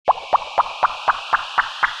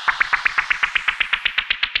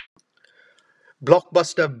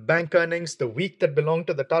Blockbuster Bank Earnings, the week that belonged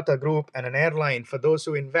to the Tata Group, and an airline for those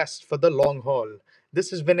who invest for the long haul.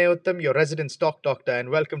 This is Vinay Uttam, your resident stock doctor, and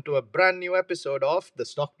welcome to a brand new episode of The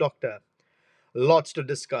Stock Doctor. Lots to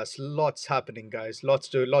discuss, lots happening, guys. Lot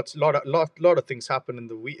of things happen in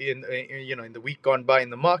the week, in the week gone by in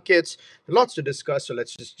the markets. Lots to discuss. So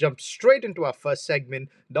let's just jump straight into our first segment,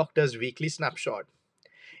 Doctor's Weekly Snapshot.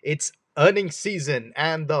 It's earnings season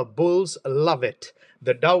and the bulls love it.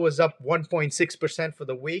 The Dow was up 1.6% for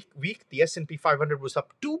the week. The S&P 500 was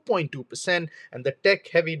up 2.2%, and the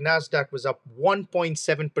tech-heavy Nasdaq was up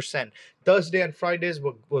 1.7%. Thursday and Fridays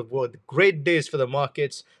were great days for the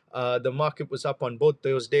markets. The market was up on both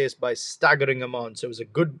those days by staggering amounts. It was a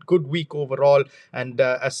good week overall, and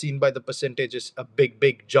as seen by the percentages, a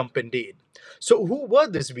big jump indeed. So, who were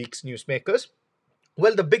this week's newsmakers?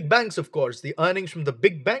 Well, the big banks, of course, the earnings from the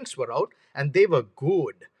big banks were out and they were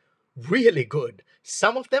good, really good.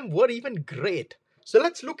 Some of them were even great. So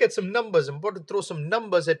let's look at some numbers. I'm about to throw some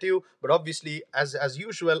numbers at you, but obviously, as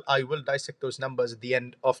usual, I will dissect those numbers at the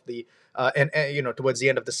end of the towards the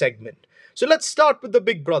end of the segment. So let's start with the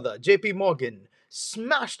big brother, J.P. Morgan.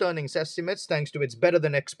 Smashed earnings estimates thanks to its better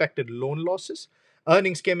than expected loan losses.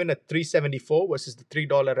 Earnings came in at 374 versus the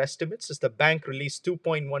 $3 estimates as the bank released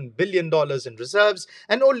 $2.1 billion in reserves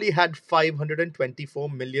and only had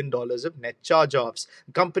 $524 million of net charge-offs.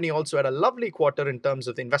 The company also had a lovely quarter in terms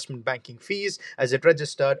of the investment banking fees as it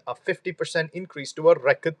registered a 50% increase to a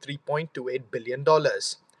record $3.28 billion.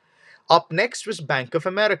 Up next was Bank of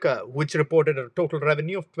America, which reported a total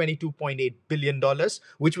revenue of $22.8 billion,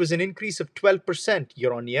 which was an increase of 12%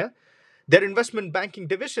 year on year. Their investment banking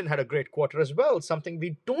division had a great quarter as well, something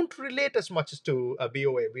we don't relate as much as to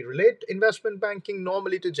BOA. We relate investment banking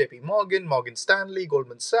normally to JP Morgan, Morgan Stanley,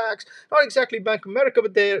 Goldman Sachs, not exactly Bank of America,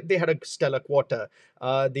 but they had a stellar quarter.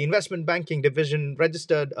 The investment banking division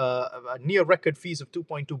registered a near record fees of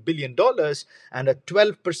 $2.2 billion and a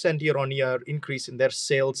 12% year on year increase in their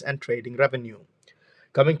sales and trading revenue.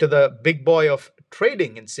 Coming to the big boy of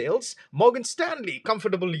trading and sales, Morgan Stanley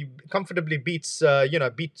comfortably beat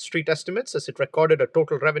street estimates as it recorded a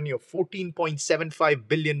total revenue of $14.75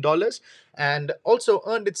 billion and also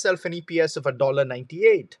earned itself an EPS of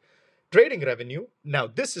 $1.98. Trading revenue. Now,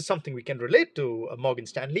 this is something we can relate to Morgan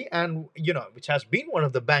Stanley, and which has been one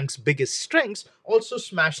of the bank's biggest strengths. Also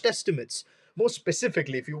smashed estimates. More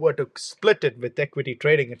specifically, if you were to split it with equity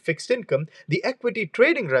trading and fixed income, the equity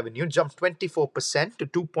trading revenue jumped 24% to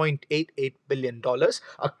 $2.88 billion,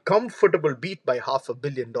 a comfortable beat by $500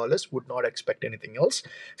 million. Would not expect anything else.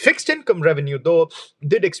 Fixed income revenue, though,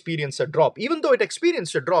 did experience a drop. Even though it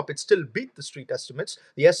experienced a drop, it still beat the street estimates.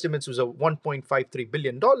 The estimates was a $1.53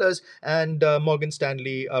 billion, and Morgan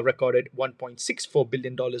Stanley recorded $1.64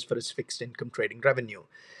 billion for its fixed income trading revenue.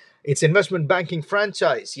 Its investment banking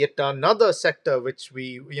franchise, yet another sector which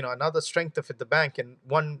another strength of the bank, and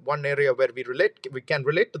one area where we can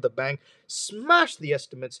relate to the bank, smashed the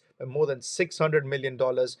estimates by more than $600 million,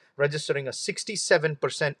 registering a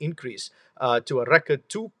 67% increase to a record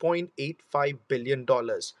 $2.85 billion.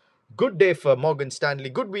 Good day for Morgan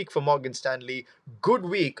Stanley, good week for Morgan Stanley, good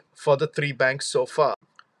week for the three banks so far.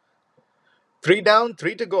 Three down,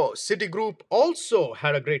 three to go. Citigroup also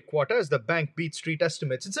had a great quarter as the bank beat street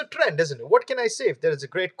estimates. It's a trend, isn't it? What can I say? If there is a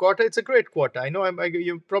great quarter, it's a great quarter. I know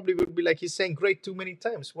you probably would be like, he's saying great too many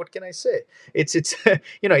times. What can I say? It's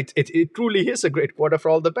it truly is a great quarter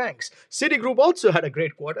for all the banks. Citigroup also had a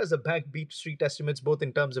great quarter as the bank beat street estimates both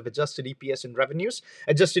in terms of adjusted EPS and revenues.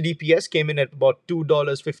 Adjusted EPS came in at about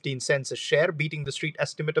 $2.15 a share, beating the street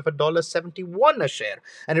estimate of $1.71 a share.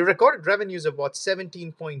 And it recorded revenues of about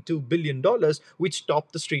 $17.2 billion, which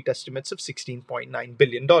topped the street estimates of $16.9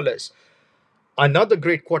 billion. Another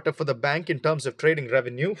great quarter for the bank in terms of trading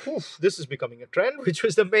revenue. This is becoming a trend, which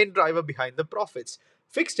was the main driver behind the profits.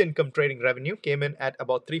 Fixed income trading revenue came in at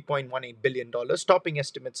about $3.18 billion, topping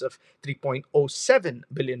estimates of $3.07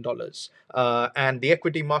 billion. And the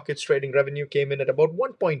equity markets trading revenue came in at about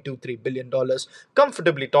 $1.23 billion,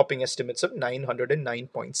 comfortably topping estimates of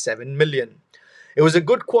 $909.7 million. It was a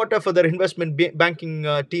good quarter for their investment banking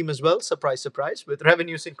team as well, surprise, surprise, with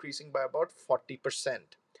revenues increasing by about 40%.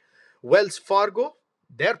 Wells Fargo,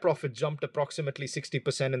 their profit jumped approximately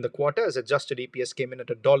 60% in the quarter as adjusted EPS came in at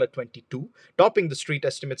 $1.22, topping the street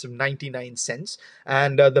estimates of 99 cents.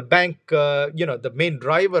 And the bank, the main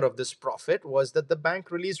driver of this profit was that the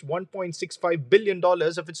bank released $1.65 billion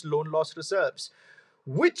of its loan loss reserves,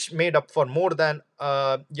 which made up for which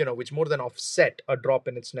more than offset a drop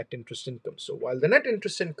in its net interest income. So while the net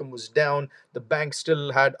interest income was down, the bank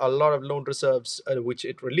still had a lot of loan reserves which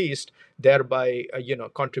it released, thereby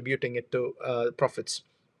contributing it to profits.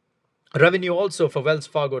 Revenue also for Wells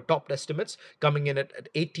Fargo topped estimates, coming in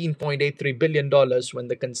at $18.83 billion dollars when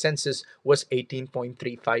the consensus was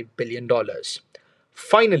 $18.35 billion. Dollars.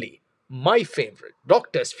 Finally, my favorite,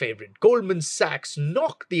 doctor's favorite, Goldman Sachs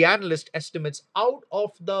knocked the analyst estimates out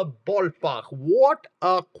of the ballpark. What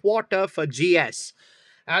a quarter for GS.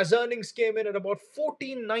 As earnings came in at about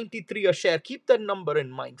 14.93 a share. Keep that number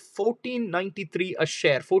in mind. 14.93 a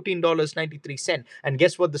share, $14.93. And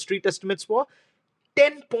guess what the street estimates were?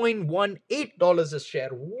 $10.18 a share.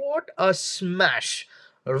 What a smash.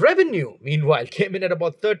 Revenue, meanwhile, came in at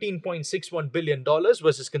about $13.61 billion dollars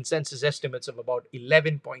versus consensus estimates of about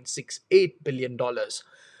 $11.68 billion. Dollars.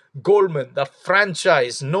 Goldman, the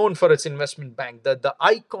franchise known for its investment bank, the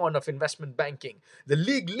icon of investment banking, the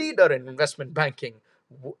league leader in investment banking.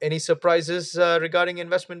 Any surprises regarding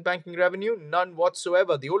investment banking revenue? None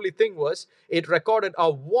whatsoever. The only thing was it recorded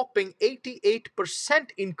a whopping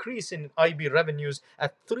 88% increase in IB revenues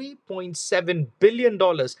at $3.7 billion,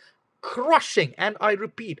 dollars, crushing, and I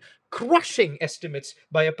repeat, crushing estimates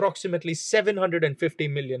by approximately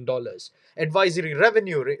 $750 million. Advisory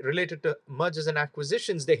revenue related to mergers and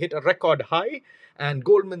acquisitions, they hit a record high, and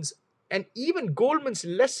Goldman's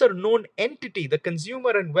lesser known entity, the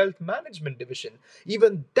Consumer and Wealth Management Division,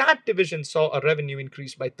 even that division saw a revenue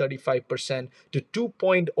increase by 35% to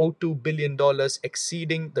 $2.02 billion,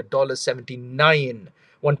 exceeding the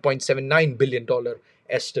 $1.79 billion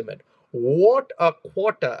estimate. What a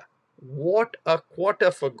quarter! What a quarter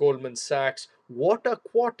for Goldman Sachs. What a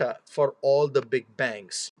quarter for all the big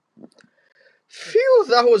banks. Phew,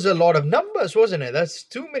 that was a lot of numbers, wasn't it? That's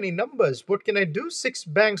too many numbers. What can I do? Six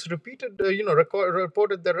banks reported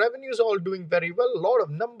their revenues, all doing very well. A lot of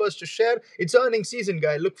numbers to share. It's earning season,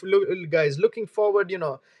 guys. Looking forward,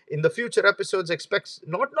 in the future episodes, expect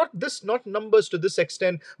not numbers to this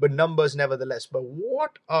extent, but numbers nevertheless. But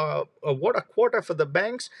what a quarter for the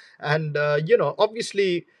banks, and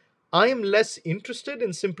obviously I am less interested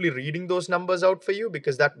in simply reading those numbers out for you,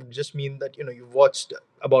 because that would just mean that you've watched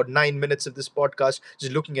about 9 minutes of this podcast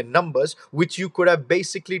just looking at numbers, which you could have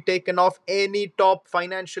basically taken off any top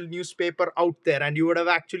financial newspaper out there, and you would have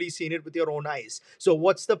actually seen it with your own eyes. So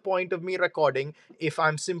what's the point of me recording if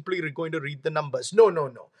I'm simply going to read the numbers? No, no,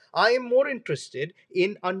 no. I am more interested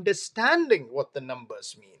in understanding what the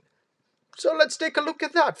numbers mean. So let's take a look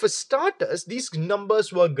at that. For starters, these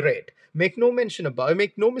numbers were great. Make no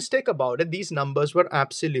mistake about it, these numbers were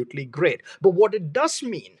absolutely great. But what it does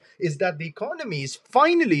mean is that the economy is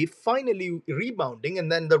finally rebounding,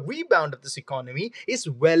 and then the rebound of this economy is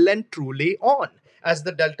well and truly on as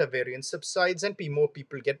the Delta variant subsides and more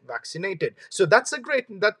people get vaccinated. So that's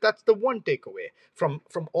the one takeaway from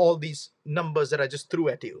all these numbers that I just threw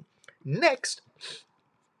at you. Next,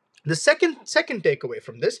 the second takeaway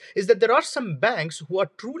from this is that there are some banks who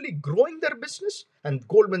are truly growing their business, and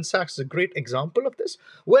Goldman Sachs is a great example of this,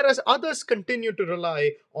 whereas others continue to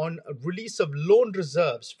rely on a release of loan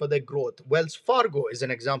reserves for their growth. Wells Fargo is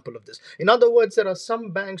an example of this. In other words, there are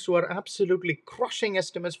some banks who are absolutely crushing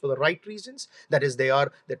estimates for the right reasons. That is,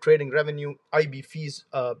 they're trading revenue, IB fees,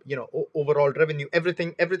 overall revenue,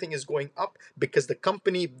 everything is going up because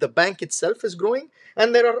the bank itself is growing.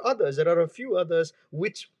 And there are a few others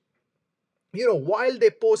which, while they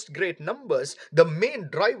post great numbers, the main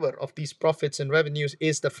driver of these profits and revenues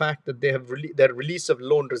is the fact that they have their release of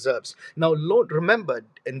loan reserves. Now, remember,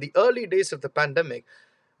 in the early days of the pandemic,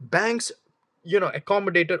 banks,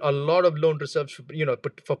 accommodated a lot of loan reserves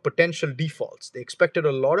for potential defaults. They expected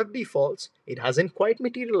a lot of defaults. It hasn't quite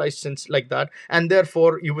materialized since like that, and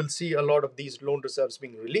therefore you will see a lot of these loan reserves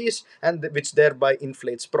being released, and which thereby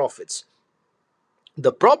inflates profits.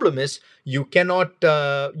 The problem is you cannot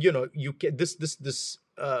you can this the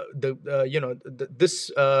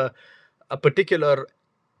this a particular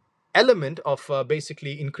element of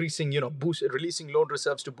basically increasing, releasing loan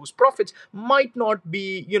reserves to boost profits might not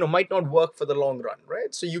work for the long run,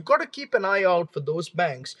 right? So you got to keep an eye out for those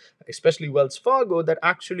banks, especially Wells Fargo, that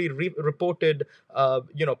actually reported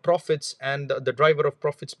profits, and the driver of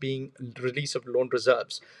profits being release of loan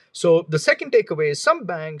reserves. So the second takeaway is some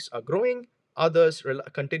banks are growing, others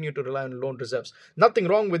continue to rely on loan reserves. Nothing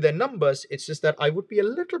wrong with their numbers. It's just that I would be a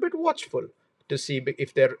little bit watchful to see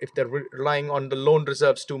if they're relying on the loan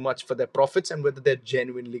reserves too much for their profits, and whether they're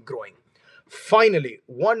genuinely growing. Finally,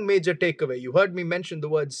 one major takeaway. You heard me mention the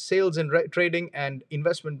words sales and trading and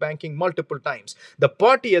investment banking multiple times. The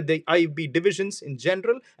party at the IB divisions in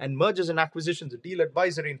general, and mergers and acquisitions, the deal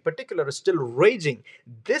advisory in particular, is still raging.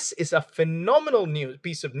 This is a phenomenal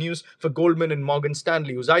piece of news for Goldman and Morgan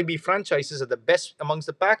Stanley, whose IB franchises are the best amongst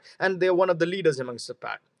the pack, and they're one of the leaders amongst the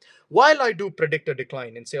pack. While I do predict a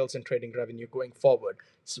decline in sales and trading revenue going forward,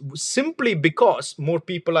 simply because more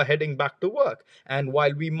people are heading back to work. And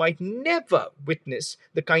while we might never witness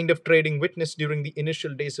the kind of trading witnessed during the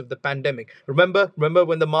initial days of the pandemic, remember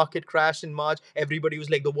when the market crashed in March, everybody was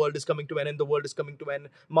like, the world is coming to an end, the world is coming to an end,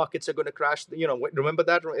 markets are going to crash. Remember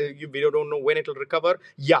that? We don't know when it'll recover.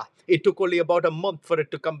 Yeah, it took only about a month for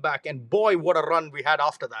it to come back, and boy, what a run we had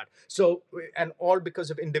after that. So, and all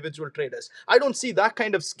because of individual traders. I don't see that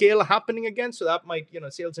kind of scale happening again. So that might,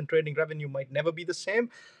 sales and trading revenue might never be the same.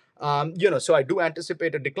 So I do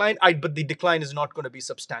anticipate a decline. But the decline is not going to be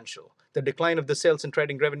substantial. The decline of the sales and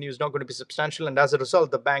trading revenue is not going to be substantial, and as a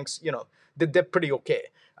result, the banks, they're pretty okay.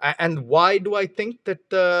 And why do I think that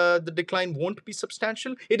the decline won't be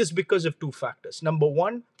substantial? It is because of two factors. Number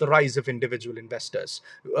one, the rise of individual investors,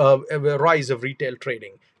 the rise of retail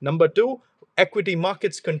trading. Number two, equity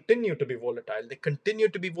markets continue to be volatile. They continue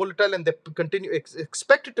to be volatile, and they continue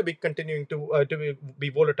expected to be continuing to be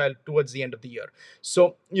volatile towards the end of the year.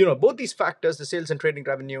 So, both these factors, the sales and trading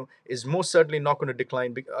revenue is most certainly not going to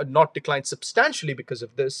decline, not decline substantially because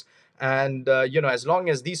of this. And as long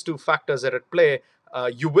as these two factors are at play,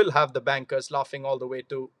 you will have the bankers laughing all the way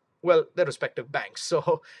to, well, their respective banks.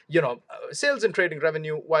 So, sales and trading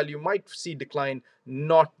revenue, while you might see decline,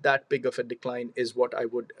 not that big of a decline is what I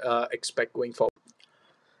would expect going forward.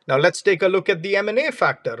 Now let's take a look at the M&A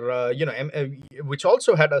factor, which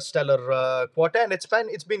also had a stellar quarter, and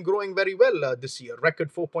it's been growing very well this year.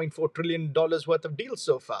 Record $4.4 trillion worth of deals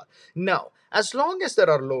so far. Now, as long as there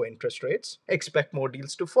are low interest rates, expect more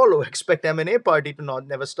deals to follow. Expect M&A party to not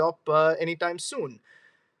never stop anytime soon.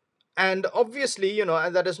 And obviously,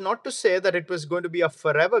 and that is not to say that it was going to be a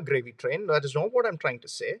forever gravy train. That is not what I'm trying to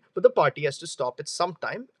say. But the party has to stop at some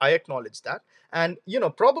time. I acknowledge that. And,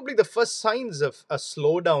 probably the first signs of a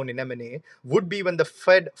slowdown in M&A would be when the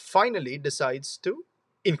Fed finally decides to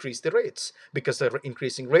increase the rates, because they're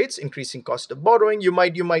increasing rates, increasing cost of borrowing. You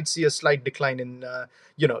might see a slight decline in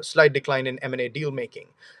M&A deal making.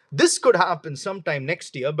 This could happen sometime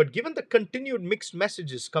next year, but given the continued mixed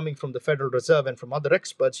messages coming from the Federal Reserve and from other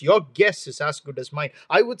experts, your guess is as good as mine.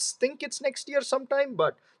 I would think it's next year sometime,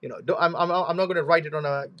 but I'm not going to write it on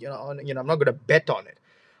a I'm not going to bet on it.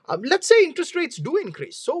 Let's say interest rates do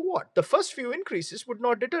increase. So what? The first few increases would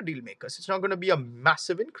not deter deal makers. It's not going to be a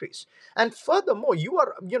massive increase. And furthermore, you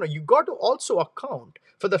got to also account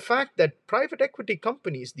for the fact that private equity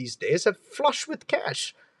companies these days are flush with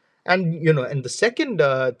cash. And the second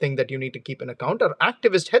thing that you need to keep in account are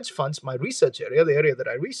activist hedge funds. My research area, the area that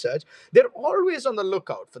I research, they're always on the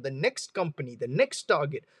lookout for the next company, the next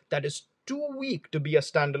target that is too weak to be a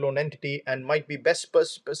standalone entity and might be best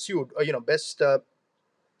pursued, or best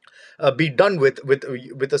be done with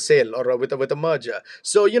a sale, or with a merger.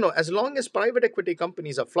 So, as long as private equity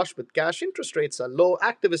companies are flush with cash, interest rates are low,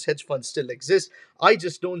 activist hedge funds still exist. I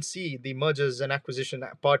just don't see the mergers and acquisition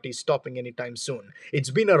parties stopping anytime soon. It's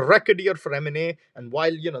been a record year for M&A, and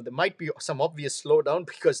while there might be some obvious slowdown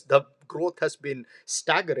because the growth has been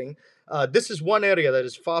staggering, this is one area that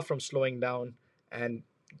is far from slowing down. And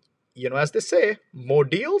as they say, more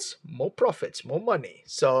deals, more profits, more money.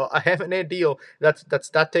 So a M&A deal, that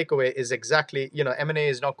takeaway is exactly, M&A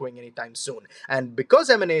is not going anytime soon. And because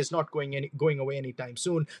M&A is not going away anytime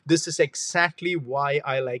soon, this is exactly why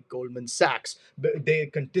I like Goldman Sachs. They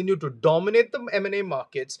continue to dominate the M&A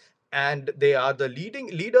markets, and they are the leading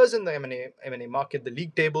leaders in the M&A market, the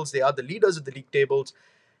league tables. They are the leaders of the league tables,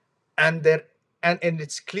 and they're and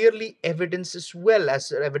it's clearly evidence, as well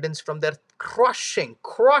as evidence from their crushing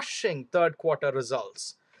third quarter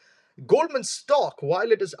results. Goldman stock,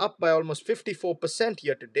 while it is up by almost 54%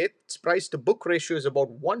 year to date, its price to book ratio is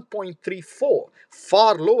about 1.34,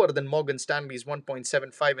 far lower than Morgan Stanley's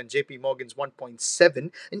 1.75 and JP Morgan's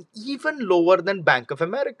 1.7, and even lower than Bank of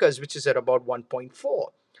America's, which is at about 1.4.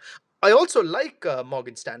 I also like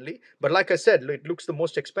Morgan Stanley, but like I said, it looks the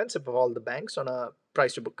most expensive of all the banks on a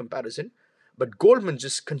price to book comparison. But Goldman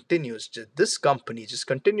this company just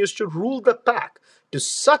continues to rule the pack to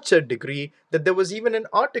such a degree that there was even an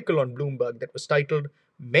article on Bloomberg that was titled,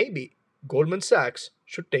 "Maybe Goldman Sachs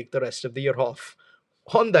should take the rest of the year off."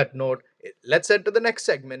 On that note, let's head to the next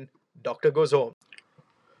segment. Doctor Goes Home.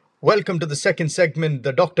 Welcome to the second segment,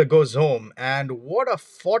 The Doctor Goes Home. And what a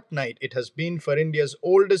fortnight it has been for India's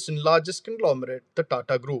oldest and largest conglomerate, the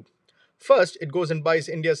Tata Group. First, it goes and buys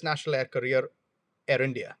India's national air carrier, Air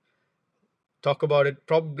India. Talk about it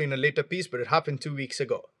probably in a later piece, but it happened 2 weeks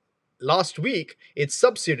ago. Last week, its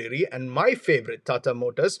subsidiary and my favorite, Tata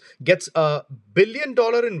Motors, gets a $1 billion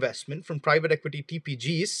investment from private equity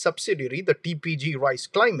TPG's subsidiary, the TPG Rise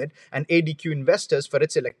Climate, and ADQ investors for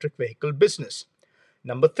its electric vehicle business.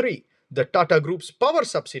 Number three, the Tata Group's power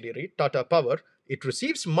subsidiary, Tata Power, It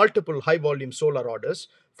receives multiple high volume solar orders,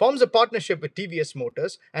 forms a partnership with TVS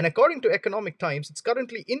Motors, and according to Economic Times, it's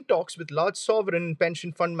currently in talks with large sovereign and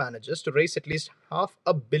pension fund managers to raise at least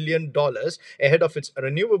 $500 million ahead of its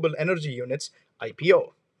renewable energy unit's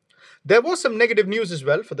IPO. There was some negative news as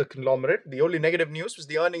well for the conglomerate. The only negative news was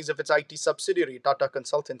the earnings of its IT subsidiary, Tata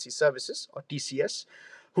Consultancy Services, or TCS,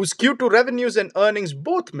 whose Q2 revenues and earnings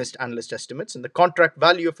both missed analyst estimates, and the contract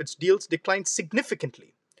value of its deals declined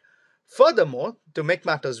significantly. Furthermore, to make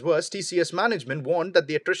matters worse, TCS management warned that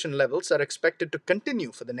the attrition levels are expected to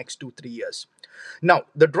continue for the next 2 3 years. Now,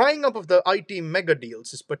 the drying up of the IT mega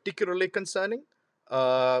deals is particularly concerning,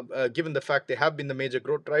 given the fact they have been the major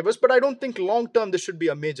growth drivers. But I don't think long term this should be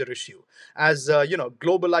a major issue, as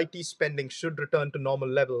global IT spending should return to normal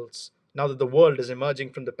levels now that the world is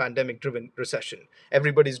emerging from the pandemic-driven recession.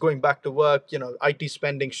 Everybody's going back to work. IT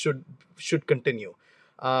spending should continue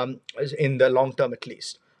in the long term at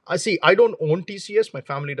least. I see. I don't own TCS. My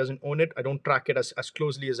family doesn't own it. I don't track it as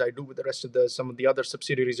closely as I do with the rest of some of the other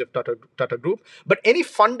subsidiaries of Tata Group. But I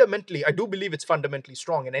do believe it's fundamentally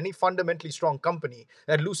strong. And any fundamentally strong company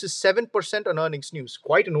that loses 7% on earnings news,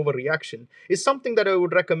 quite an overreaction, is something that I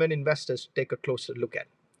would recommend investors take a closer look at.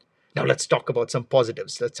 Now let's talk about some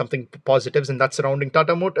positives. That's something positives, and that's surrounding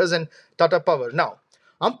Tata Motors and Tata Power. Now,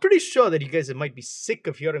 I'm pretty sure that you guys might be sick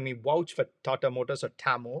of hearing me vouch for Tata Motors or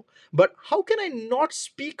TAMO, but how can I not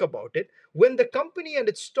speak about it when the company and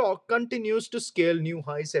its stock continues to scale new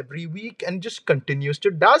highs every week and just continues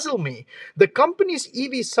to dazzle me? The company's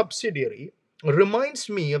EV subsidiary reminds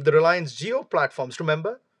me of the Reliance Geo platforms.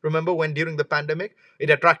 Remember when during the pandemic it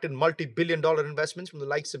attracted multi-billion-dollar investments from the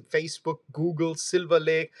likes of Facebook, Google, Silver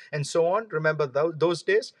Lake, and so on? Remember those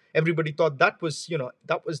days? Everybody thought that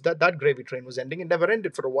gravy train was ending. It never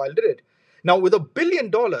ended for a while, did it? Now, with $1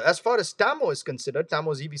 billion, as far as TAMO is considered,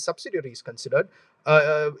 TAMO's EV subsidiary is concerned,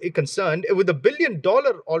 with $1 billion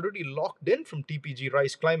already locked in from TPG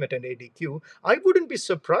Rise Climate and ADQ, I wouldn't be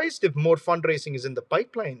surprised if more fundraising is in the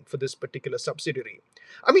pipeline for this particular subsidiary.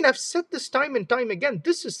 I mean, I've said this time and time again.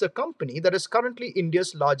 This is the company that is currently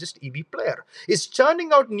India's largest EV player, is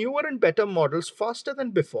churning out newer and better models faster than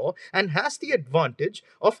before, and has the advantage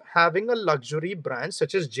of having a luxury brand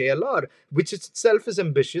such as JLR, which itself is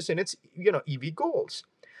ambitious in its EV goals.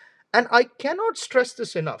 And I cannot stress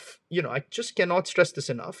this enough. I just cannot stress this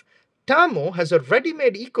enough. Tamo has a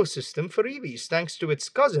ready-made ecosystem for EVs thanks to its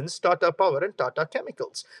cousins Tata Power and Tata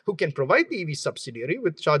Chemicals, who can provide the EV subsidiary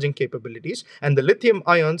with charging capabilities and the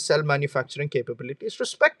lithium-ion cell manufacturing capabilities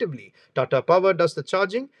respectively. Tata Power does the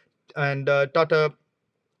charging, and Tata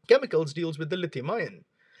Chemicals deals with the lithium-ion.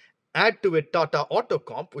 Add to it Tata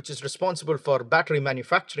Autocomp, which is responsible for battery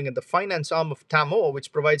manufacturing, and the finance arm of TAMO,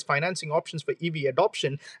 which provides financing options for EV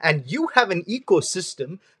adoption, and you have an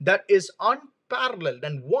ecosystem that is unparalleled,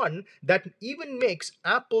 and one that even makes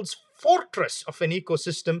Apple's fortress of an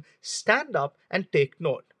ecosystem stand up and take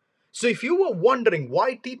note. So if you were wondering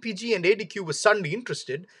why TPG and ADQ were suddenly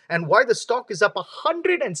interested and why the stock is up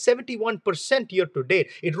 171% year to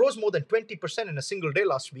date, it rose more than 20% in a single day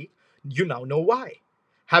last week, you now know why.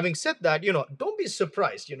 Having said that, don't be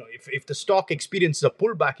surprised, if the stock experiences a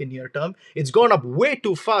pullback in near term. It's gone up way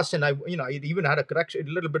too fast, and it even had a correction, a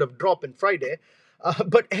little bit of drop in Friday.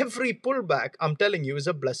 But every pullback, I'm telling you, is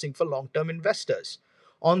a blessing for long-term investors.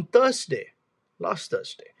 On last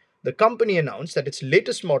Thursday, the company announced that its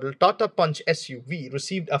latest model, Tata Punch SUV,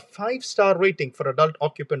 received a 5-star rating for adult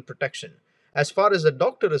occupant protection. As far as the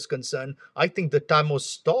doctor is concerned, I think the Tamo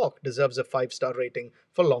stock deserves a 5-star rating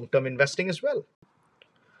for long-term investing as well.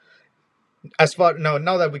 As far now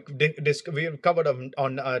that we have covered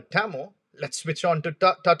on Tamo, let's switch on to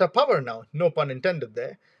Tata Power now. No pun intended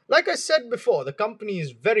there. Like I said before, the company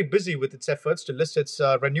is very busy with its efforts to list its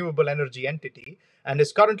renewable energy entity and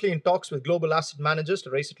is currently in talks with global asset managers to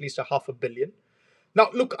raise at least $500 million. Now,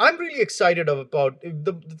 look, I'm really excited about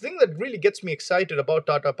the thing that really gets me excited about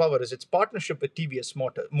Tata Power is its partnership with TVS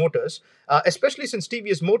Motors, especially since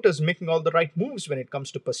TVS Motors is making all the right moves when it comes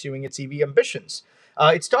to pursuing its EV ambitions.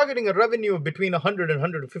 It's targeting a revenue of between $100 and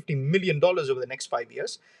 $150 million over the next 5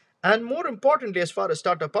 years. And more importantly, as far as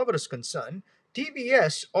Tata Power is concerned,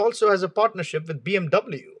 TVS also has a partnership with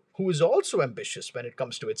BMW, who is also ambitious when it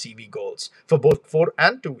comes to its EV goals for both 4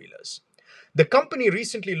 and 2-wheelers. The company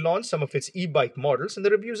recently launched some of its e-bike models, and the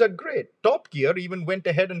reviews are great. Top Gear even went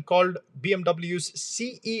ahead and called BMW's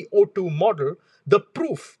CEO2 model the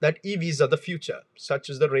proof that EVs are the future, such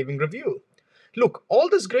as the raving review. Look, all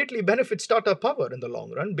this greatly benefits Tata Power in the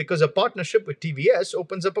long run because a partnership with TVS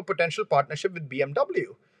opens up a potential partnership with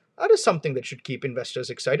BMW. That is something that should keep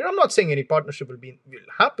investors excited. I'm not saying any partnership will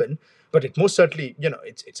happen, but it most certainly,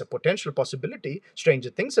 it's a potential possibility.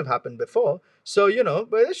 Stranger things have happened before, so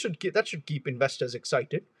but that should keep investors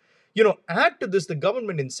excited. Add to this the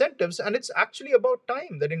government incentives, and it's actually about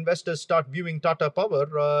time that investors start viewing Tata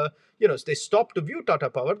Power. They stop to view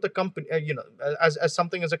Tata Power, the company, as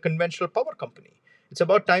something as a conventional power company. It's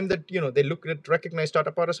about time that they look at recognize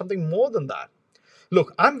Tata Power as something more than that.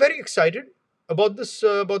 Look, I'm very excited about this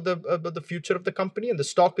about the future of the company, and the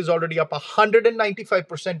stock is already up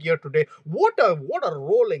 195% year to date. What a what a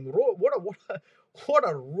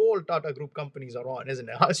roll Tata Group companies are on, isn't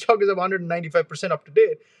it? Our stock is up 195% up to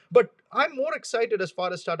date. But I'm more excited as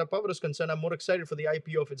far as Tata Power is concerned. I'm more excited for the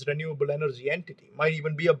IPO of its renewable energy entity. Might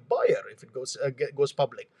even be a buyer if it goes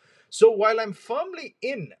public. So while I'm firmly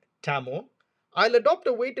in Tamo, I'll adopt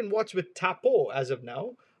a wait and watch with Tapo as of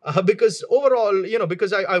now, because overall,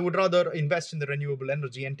 because I would rather invest in the renewable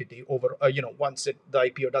energy entity over, once the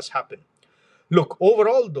IPO does happen. Look,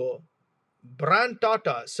 overall though, brand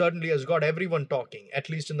Tata certainly has got everyone talking, at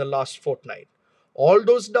least in the last fortnight. All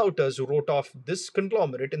those doubters who wrote off this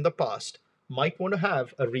conglomerate in the past might want to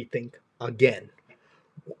have a rethink again.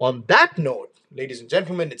 On that note, ladies and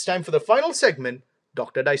gentlemen, it's time for the final segment,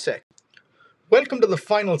 Dr. Dissect. Welcome to the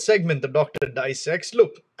final segment, the Doctor Dissects.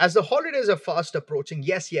 Look, as the holidays are fast approaching,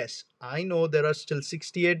 yes, I know there are still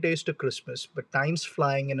 68 days to Christmas, but time's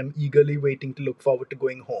flying and I'm eagerly waiting to look forward to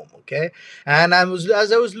going home, okay? And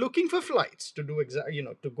as I was looking for flights to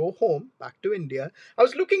to go home, back to India, I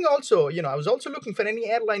was also looking for any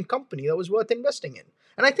airline company that was worth investing in.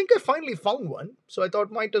 And I think I finally found one, so I thought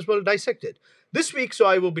might as well dissect it. This week, so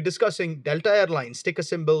I will be discussing Delta Airlines, ticker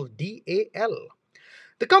symbol DAL.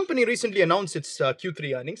 The company recently announced its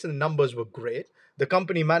Q3 earnings, and the numbers were great. The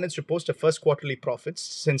company managed to post a first quarterly profits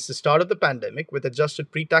since the start of the pandemic, with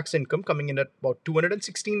adjusted pre-tax income coming in at about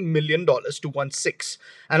 $216 million to 16,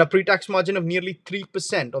 and a pre-tax margin of nearly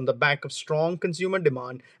 3% on the back of strong consumer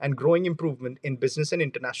demand and growing improvement in business and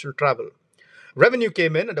international travel. Revenue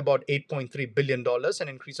came in at about $8.3 billion, an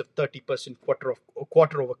increase of 30%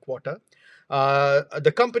 quarter over quarter.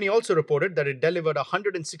 The company also reported that it delivered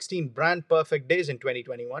 116 brand perfect days in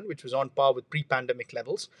 2021, which was on par with pre-pandemic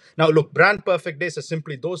levels. Now, look, brand perfect days are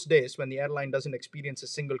simply those days when the airline doesn't experience a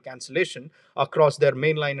single cancellation across their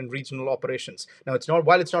mainline and regional operations. Now,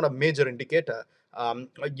 while it's not a major indicator,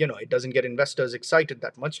 it doesn't get investors excited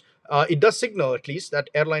that much. It does signal, at least, that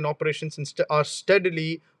airline operations are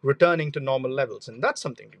steadily returning to normal levels, and that's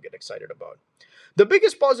something to get excited about. The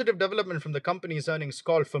biggest positive development from the company's earnings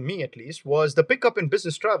call, for me at least, was the pickup in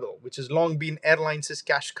business travel, which has long been airlines'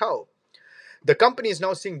 cash cow. The company is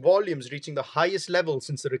now seeing volumes reaching the highest level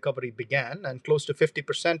since the recovery began, and close to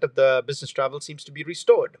 50% of the business travel seems to be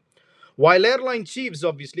restored. While airline chiefs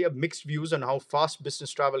obviously have mixed views on how fast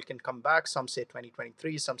business travel can come back, some say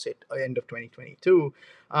 2023, some say end of 2022.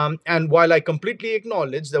 And while I completely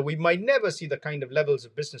acknowledge that we might never see the kind of levels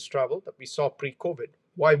of business travel that we saw pre-COVID,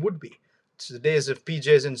 why would we? It's the days of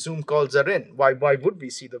PJs and Zoom calls are in. Why would we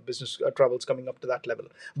see the business travels coming up to that level?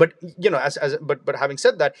 But but having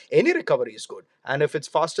said that, any recovery is good, and if it's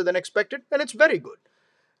faster than expected, then it's very good.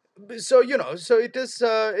 So it is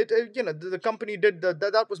the company did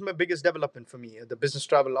that was my biggest development for me. The business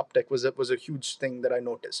travel uptake was a huge thing that I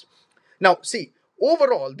noticed. Now, see,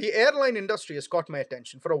 overall the airline industry has caught my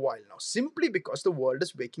attention for a while now, simply because the world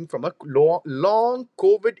is waking from a long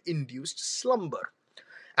COVID induced slumber.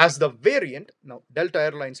 As the variant, now Delta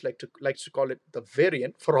Airlines likes to call it the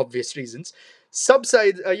variant for obvious reasons,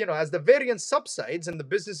 subsides. As the variant subsides and the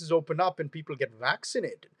businesses open up and people get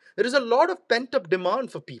vaccinated, there is a lot of pent up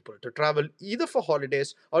demand for people to travel either for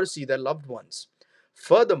holidays or to see their loved ones.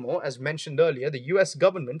 Furthermore, as mentioned earlier, the US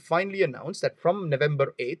government finally announced that from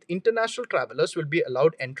November 8th, international travelers will be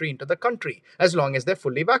allowed entry into the country as long as they're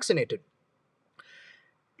fully vaccinated.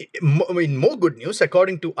 In more good news,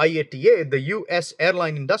 according to IATA, the US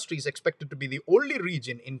airline industry is expected to be the only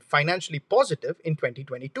region in financially positive in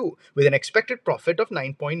 2022, with an expected profit of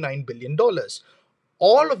 $9.9 billion.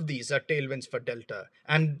 All of these are tailwinds for Delta,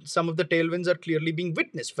 and some of the tailwinds are clearly being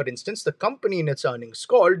witnessed. For instance, the company in its earnings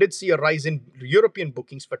call did see a rise in European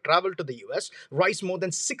bookings for travel to the US, rise more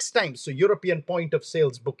than 6 times. So European point of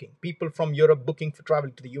sales booking, people from Europe booking for travel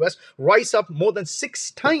to the US, rise up more than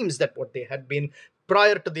 6 times that what they had been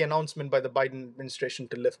prior to the announcement by the Biden administration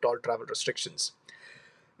to lift all travel restrictions.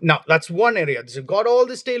 Now, that's one area. They've got all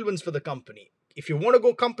these tailwinds for the company. If you want to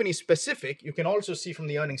go company specific, you can also see from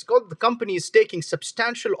the earnings call the company is taking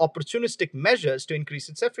substantial opportunistic measures to increase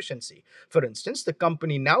its efficiency. For instance, the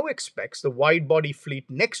company now expects the wide body fleet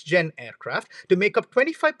next gen aircraft to make up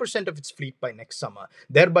 25% of its fleet by next summer,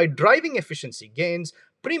 thereby driving efficiency gains,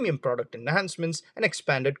 premium product enhancements, and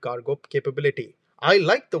expanded cargo capability. I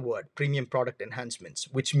like the word premium product enhancements,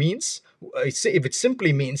 which means, it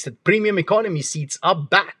simply means that premium economy seats are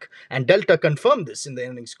back. And Delta confirmed this in the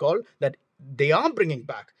earnings call that they are bringing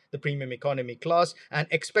back the premium economy class and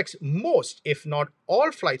expects most, if not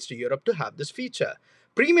all, flights to Europe to have this feature.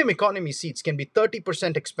 Premium economy seats can be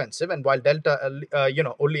 30% expensive, and while Delta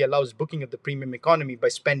only allows booking of the premium economy by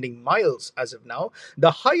spending miles as of now,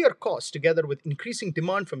 the higher cost together with increasing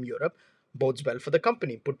demand from Europe bodes well for the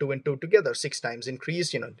company. Put two and two together, 6 times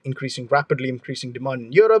increase, increasing rapidly, increasing demand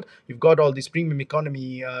in Europe. You've got all these premium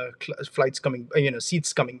economy flights coming,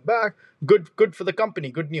 seats coming back. Good for the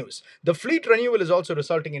company. Good news. The fleet renewal is also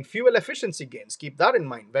resulting in fuel efficiency gains. Keep that in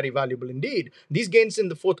mind. Very valuable indeed. These gains in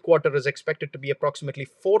the fourth quarter is expected to be approximately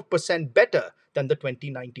 4% better than the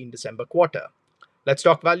 2019 December quarter. Let's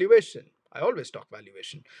talk valuation. I always talk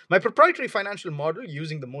valuation. My proprietary financial model,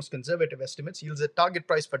 using the most conservative estimates, yields a target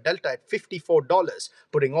price for Delta at $54,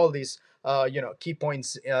 putting all these key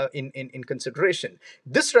points in consideration.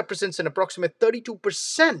 This represents an approximate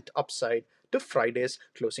 32% upside to Friday's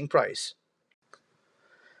closing price.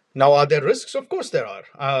 Now, are there risks? Of course, there are.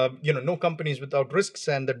 No company is without risks,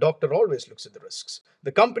 and the doctor always looks at the risks.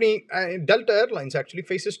 The company, Delta Airlines, actually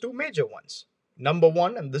faces two major ones. Number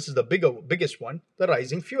one, and this is the biggest one, the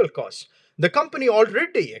rising fuel costs. The company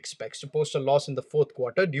already expects to post a loss in the fourth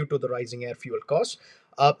quarter due to the rising air fuel costs.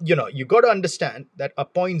 You got to understand that a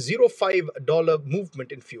 $0.05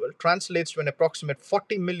 movement in fuel translates to an approximate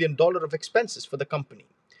 $40 million of expenses for the company.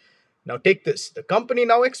 Now take this. The company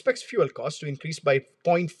now expects fuel costs to increase by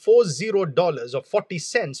 $0.40 or 40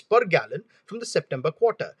 cents per gallon from the September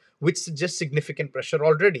quarter, which suggests significant pressure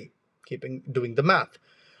already, doing the math.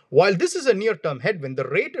 While this is a near-term headwind, the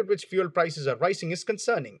rate at which fuel prices are rising is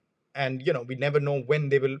concerning. And we never know when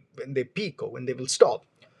they peak or when they will stop.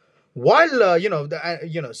 While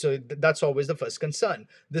that's always the first concern.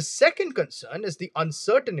 The second concern is the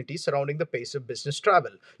uncertainty surrounding the pace of business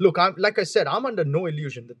travel. Look, like I said, I'm under no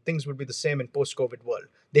illusion that things will be the same in post-COVID world.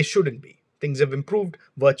 They shouldn't be. Things have improved.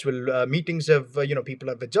 Virtual meetings have, people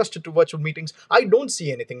have adjusted to virtual meetings. I don't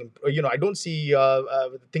see anything. I don't see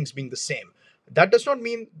things being the same. That does not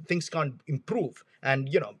mean things can't improve. And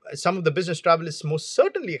some of the business travel is most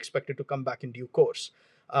certainly expected to come back in due course.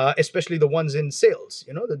 Especially the ones in sales,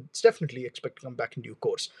 that's definitely expected to come back in due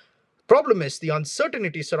course. Problem is the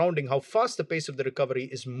uncertainty surrounding how fast the pace of the recovery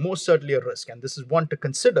is most certainly a risk, and this is one to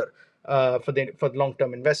consider for the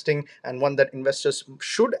long-term investing, and one that investors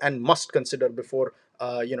should and must consider before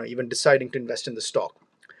even deciding to invest in the stock.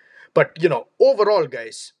 But overall,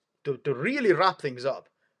 guys, to really wrap things up,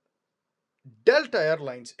 Delta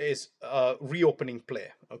Airlines is a reopening play.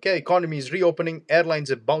 Okay, economy is reopening, airlines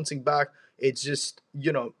are bouncing back. It's just,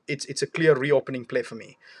 it's a clear reopening play for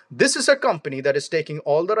me. This is a company that is taking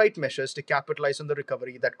all the right measures to capitalize on the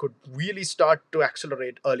recovery that could really start to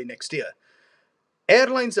accelerate early next year.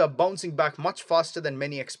 Airlines are bouncing back much faster than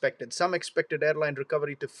many expected. Some expected airline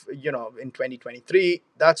recovery to, in 2023.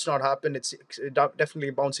 That's not happened. It's definitely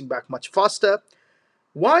bouncing back much faster.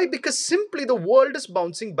 Why? Because simply the world is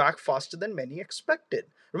bouncing back faster than many expected.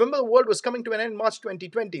 Remember, the world was coming to an end March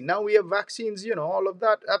 2020. Now we have vaccines, all of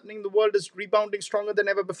that happening. The world is rebounding stronger than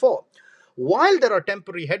ever before. While there are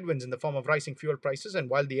temporary headwinds in the form of rising fuel prices, and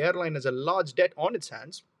while the airline has a large debt on its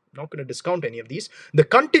hands, not going to discount any of these, the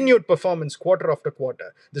continued performance quarter after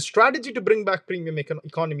quarter, the strategy to bring back premium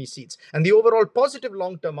economy seats, and the overall positive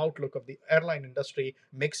long-term outlook of the airline industry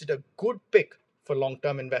makes it a good pick for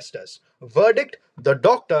long-term investors. Verdict: the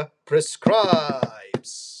doctor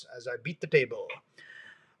prescribes. As I beat the table.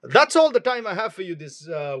 That's all the time I have for you this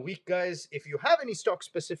week, guys. If you have any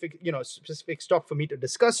specific stock for me to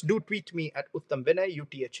discuss, do tweet me at Uttam Vinay,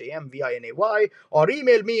 UTHAMVINAY, or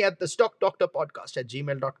email me at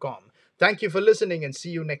thestockdoctorpodcast@gmail.com. Thank you for listening, and see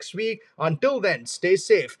you next week. Until then, stay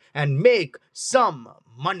safe and make some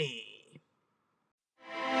money.